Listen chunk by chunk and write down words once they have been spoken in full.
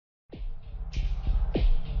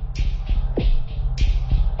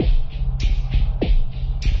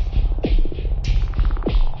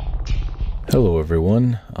Hello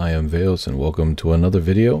everyone, I am Veos and welcome to another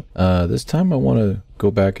video. This time I want to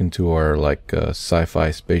go back into our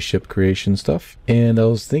sci-fi spaceship creation stuff. And I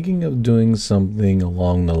was thinking of doing something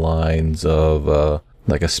along the lines of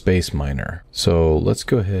like a space miner. So let's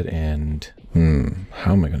go ahead and...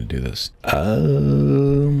 how am I going to do this?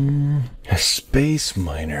 A space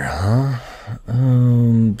miner, huh?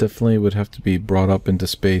 Definitely would have to be brought up into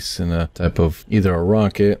space in a type of either a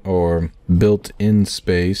rocket or built in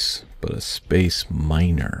space, but a space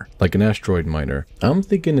miner, like an asteroid miner. I'm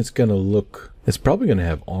thinking it's probably gonna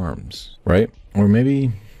have arms, right? Or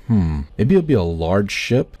maybe it'll be a large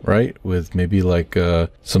ship, right? With maybe like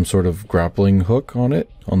some sort of grappling hook on it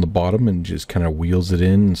on the bottom and just kind of wheels it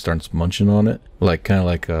in and starts munching on it. Kind of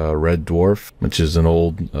like a Red Dwarf, which is an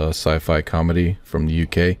old sci-fi comedy from the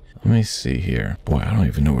UK. Let me see here. Boy, I don't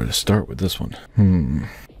even know where to start with this one.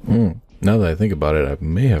 Now that I think about it, I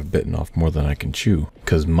may have bitten off more than I can chew,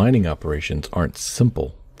 because mining operations aren't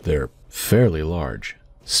simple. They're fairly large.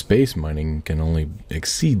 Space mining can only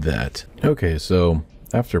exceed that. Okay, so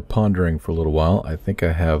after pondering for a little while, I think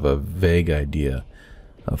I have a vague idea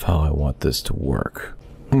of how I want this to work.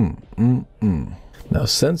 Now,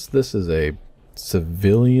 since this is a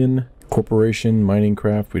civilian corporation mining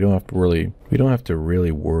craft, we don't have to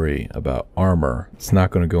really worry about armor. It's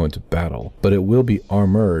not going to go into battle, but it will be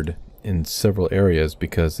armored in several areas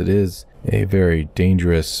because it is a very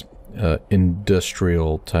dangerous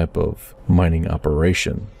industrial type of mining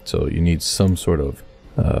operation. So you need some sort of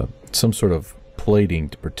plating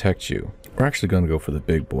to protect you. We're actually going to go for the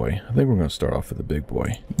big boy. I think we're going to start off with the big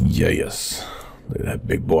boy. Yes, look at that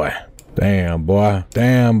big boy. Damn boy,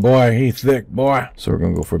 he thick boy. So we're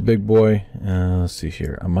gonna go for a big boy. Let's see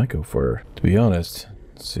here. I might go for, to be honest,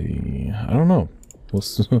 let's see, I don't know.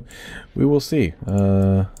 We will see.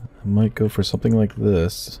 I might go for something like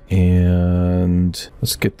this, and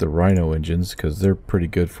let's get the Rhino engines because they're pretty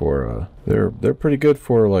good for they're pretty good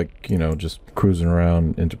for, like, you know, just cruising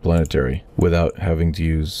around interplanetary without having to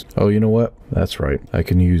use, oh, you know what, that's right, I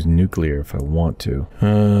can use nuclear if I want to.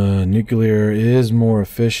 Nuclear is more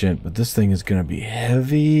efficient, but this thing is gonna be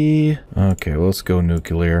heavy. Okay, well, let's go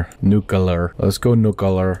nuclear. Let's go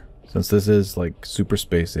nuclear, since this is like super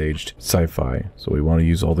space aged sci-fi, so we want to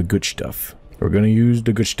use all the good stuff. We're going to use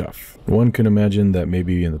the good stuff. One can imagine that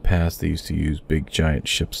maybe in the past they used to use big giant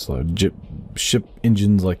ships, ship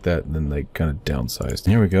engines like that, and then they kind of downsized.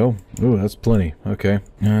 Here we go. Ooh, that's plenty. Okay.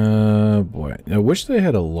 Boy. I wish they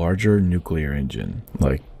had a larger nuclear engine.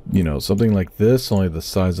 Like, you know, something like this, only the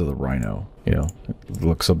size of the Rhino. You know, it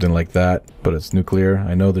looks something like that, but it's nuclear.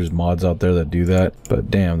 I know there's mods out there that do that,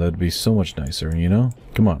 but damn, that'd be so much nicer, you know?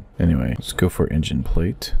 Come on. Anyway, let's go for engine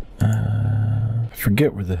plate. I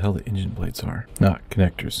forget where the hell the engine plates are.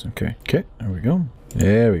 Connectors. Okay. Okay, there we go.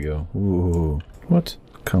 There we go. Ooh. What?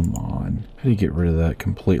 Come on. How do you get rid of that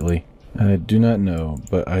completely? I do not know,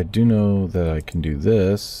 but I do know that I can do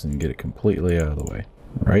this and get it completely out of the way.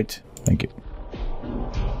 Right? Thank you.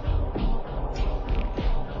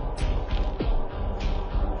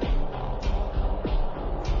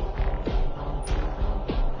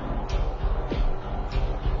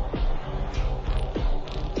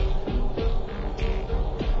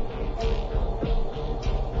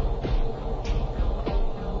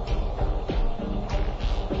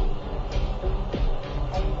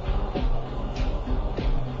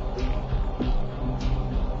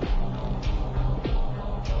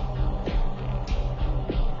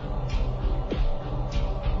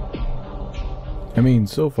 I mean,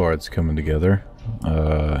 so far it's coming together.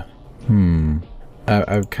 I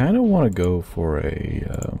kind of want to go for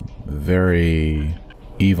a very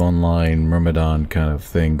EVE Online Myrmidon kind of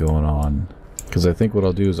thing going on, because I think what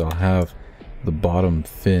I'll do is I'll have the bottom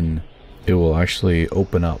fin, it will actually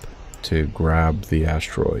open up to grab the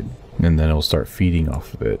asteroid, and then it'll start feeding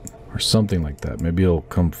off of it or something like that. Maybe it'll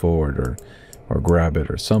come forward or grab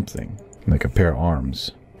it or something, like a pair of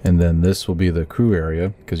arms. And then this will be the crew area,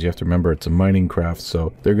 because you have to remember it's a mining craft,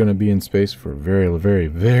 so they're going to be in space for a very, very,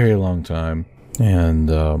 very long time. And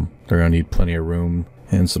they're going to need plenty of room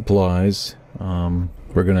and supplies.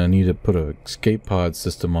 We're going to need to put an escape pod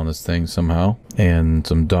system on this thing somehow, and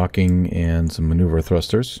some docking and some maneuver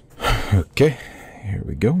thrusters. Okay, here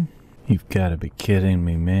we go. You've got to be kidding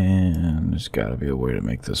me, man. There's got to be a way to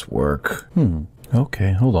make this work.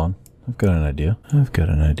 Okay, hold on. I've got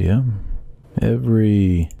an idea.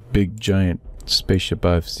 Every big giant spaceship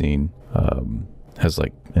I've seen has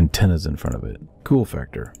like antennas in front of it. Cool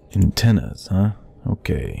factor. Antennas, huh?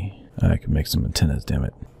 Okay. I can make some antennas, damn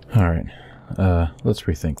it. Alright. Let's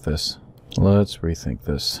rethink this.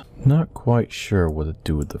 Not quite sure what to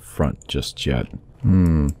do with the front just yet.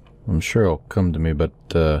 I'm sure it'll come to me, but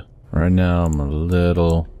Right now I'm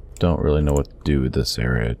don't really know what to do with this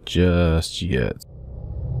area just yet.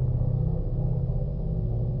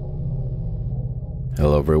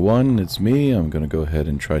 Hello everyone, it's me. I'm going to go ahead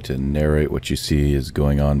and try to narrate what you see is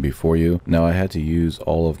going on before you. Now I had to use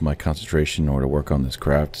all of my concentration in order to work on this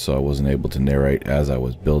craft, so I wasn't able to narrate as I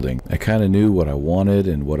was building. I kind of knew what I wanted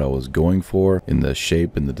and what I was going for in the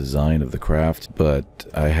shape and the design of the craft, but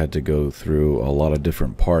I had to go through a lot of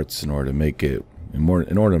different parts in order to make it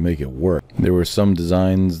work. There were some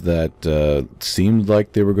designs that seemed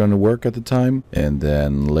like they were going to work at the time, and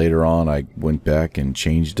then later on I went back and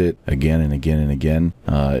changed it again and again and again.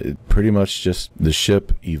 Pretty much just the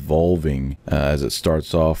ship evolving as it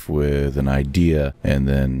starts off with an idea and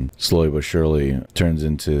then slowly but surely turns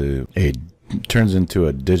into a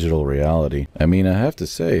digital reality. I mean, I have to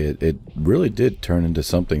say, it really did turn into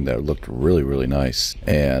something that looked really, really nice.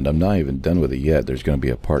 And I'm not even done with it yet. There's going to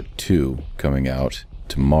be a part 2 coming out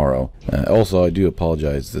tomorrow. Also, I do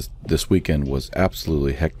apologize. This weekend was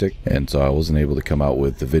absolutely hectic, and so I wasn't able to come out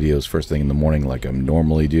with the videos first thing in the morning like I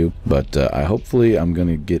normally do. But hopefully I'm going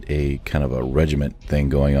to get a kind of a regiment thing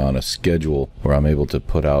going on, a schedule where I'm able to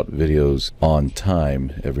put out videos on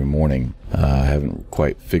time every morning. I haven't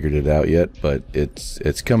quite figured it out yet, but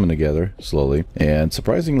it's coming together slowly. And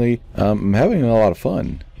surprisingly, I'm having a lot of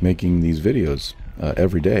fun making these videos.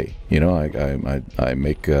 Every day, you know, I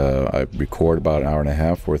record about an hour and a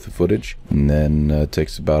half worth of footage, and then it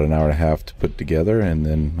takes about an hour and a half to put together, and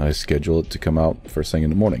then I schedule it to come out first thing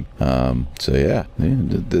in the morning. So yeah,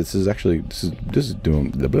 this is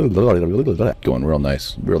doing going real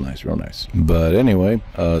nice. But anyway,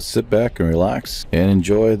 sit back and relax and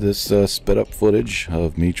enjoy this sped up footage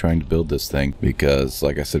of me trying to build this thing, because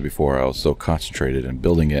like I said before, I was so concentrated in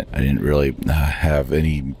building it, I didn't really have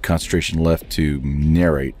any concentration left to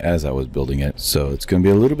narrate as I was building it. So it's going to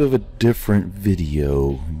be a little bit of a different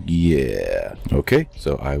video. Yeah. Okay,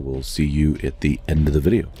 so I will see you at the end of the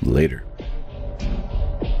video. Later.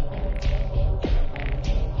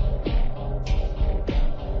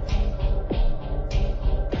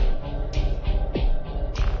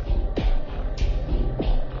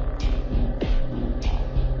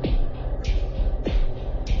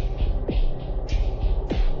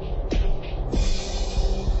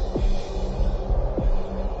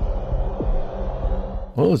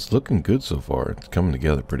 Well, it's looking good so far. It's coming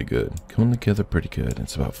together pretty good.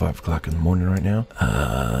 It's about 5 o'clock in the morning right now.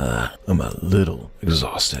 I'm a little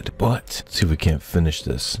exhausted, but let's see if we can't finish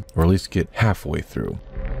this, or at least get halfway through.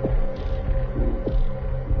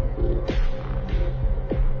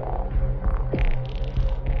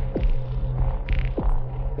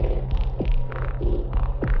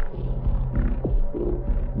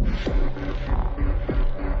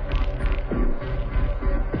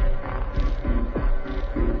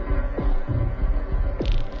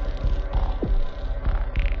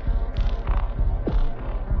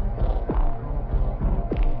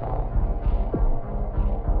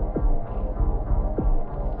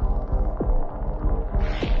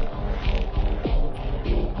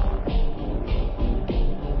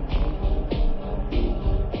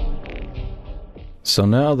 So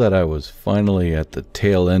now that I was finally at the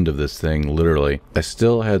tail end of this thing, literally, I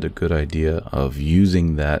still had a good idea of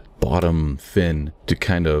using that bottom fin to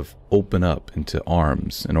kind of open up into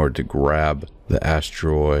arms in order to grab the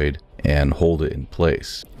asteroid and hold it in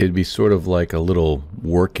place. It'd be sort of like a little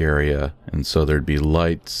work area, and so there'd be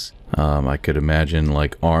lights. I could imagine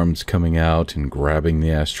like arms coming out and grabbing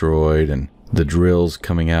the asteroid, and the drills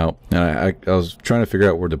coming out. And I was trying to figure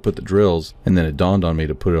out where to put the drills, and then it dawned on me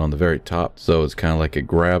to put it on the very top. So it's kind of like it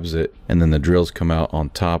grabs it, and then the drills come out on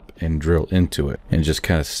top and drill into it, and it just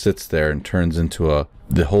kind of sits there and turns into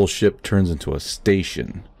the whole ship turns into a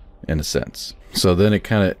station in a sense. So then it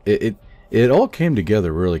kind of it all came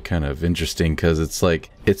together really kind of interesting, because it's like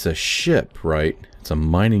it's a ship, right? It's a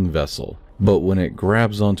mining vessel, but when it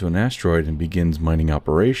grabs onto an asteroid and begins mining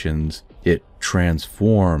operations, it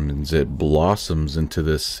transforms, it blossoms into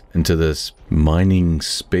this mining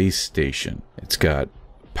space station. It's got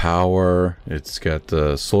power, it's got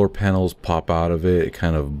the solar panels pop out of it, it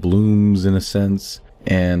kind of blooms in a sense.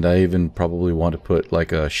 And I even probably want to put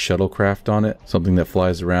like a shuttlecraft on it, something that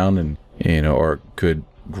flies around and, you know, or could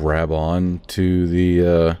grab on to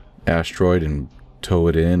the asteroid and tow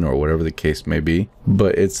it in, or whatever the case may be.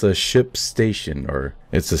 But it's a ship station, or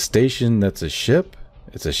it's a station that's a ship.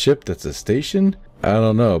 It's a ship that's a station. I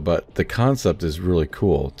don't know, but the concept is really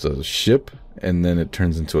cool. It's a ship, and then it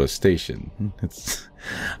turns into a station.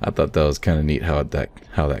 I thought that was kind of neat how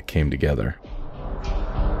that came together.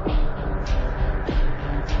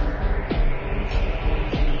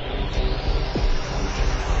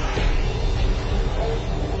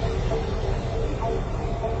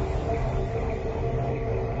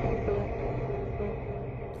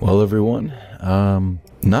 Well, everyone,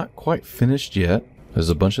 not quite finished yet. There's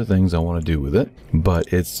a bunch of things I want to do with it,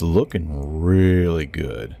 but it's looking really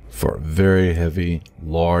good for a very heavy,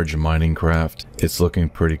 large mining craft. It's looking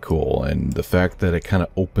pretty cool, and the fact that it kind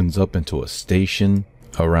of opens up into a station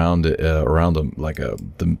around it,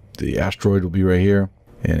 the asteroid will be right here,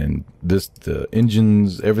 and the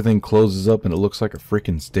engines, everything closes up and it looks like a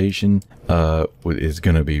freaking station. Is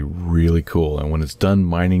gonna be really cool. And when it's done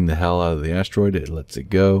mining the hell out of the asteroid, it lets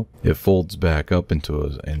it go. It folds back up into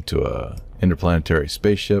a interplanetary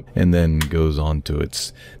spaceship and then goes on to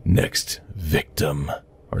its next victim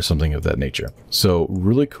or something of that nature. So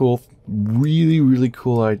really cool, really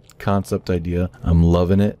cool concept idea. I'm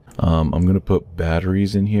loving it. I'm gonna put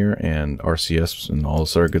batteries in here and RCS and all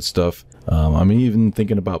this other good stuff. I'm even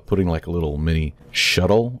thinking about putting like a little mini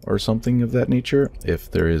shuttle or something of that nature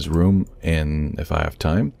if there is room and if I have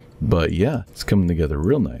time. But yeah, it's coming together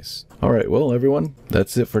real nice. All right, well, everyone,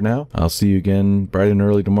 that's it for now. I'll see you again bright and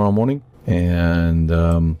early tomorrow morning. And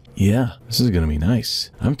yeah, this is gonna be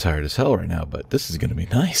nice. I'm tired as hell right now, but this is gonna be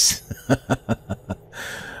nice.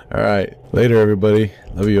 All right, later, everybody.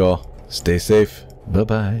 Love you all. Stay safe.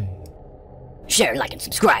 Bye-bye. Share, like, and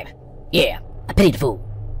subscribe. Yeah, I pity the fool.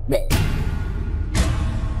 Bleh.